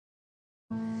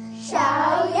小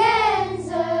燕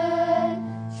子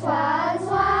穿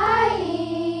花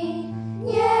衣，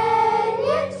年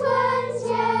年春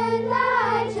天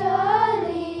来这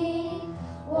里。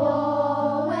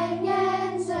我问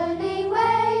燕子你为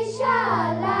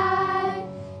啥来？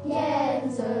燕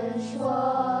子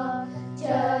说，这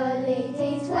里的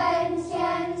春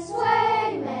天最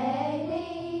美丽。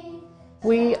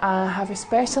We have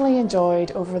especially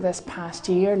enjoyed over this past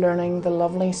year learning the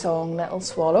lovely song Little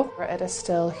Swallow. It is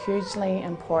still hugely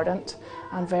important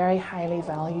and very highly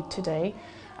valued today,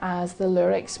 as the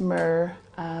lyrics mirror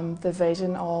the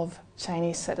vision of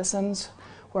Chinese citizens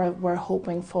where we're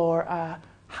hoping for a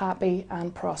happy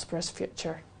and prosperous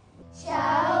future. 小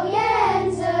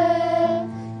燕子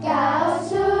告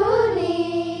诉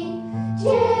你，今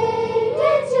天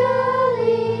这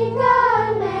里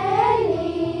更美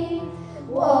丽。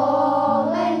我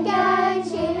们赶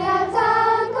去了大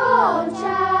工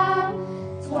厂，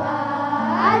船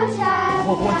上。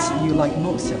 What do you like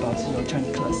most about your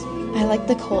Chinese class? I like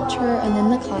the culture, and then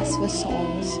the class with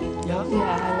songs. Yeah?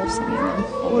 Yeah, I love singing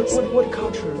them. What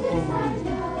culture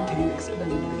can you explain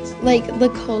please? Like the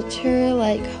culture,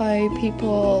 like how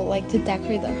people like to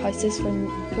decorate their houses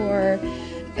for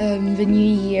the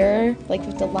new year, like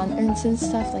with the lanterns and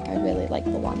stuff. Like I really like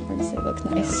the lanterns; they look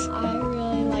nice. I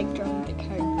really like drawing the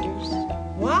characters.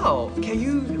 Wow! Can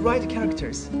you write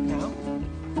characters now?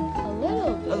 A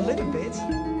little bit. A little bit?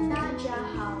 大家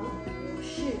好，我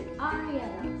是阿月，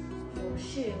我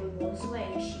是我最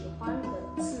喜欢的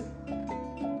字。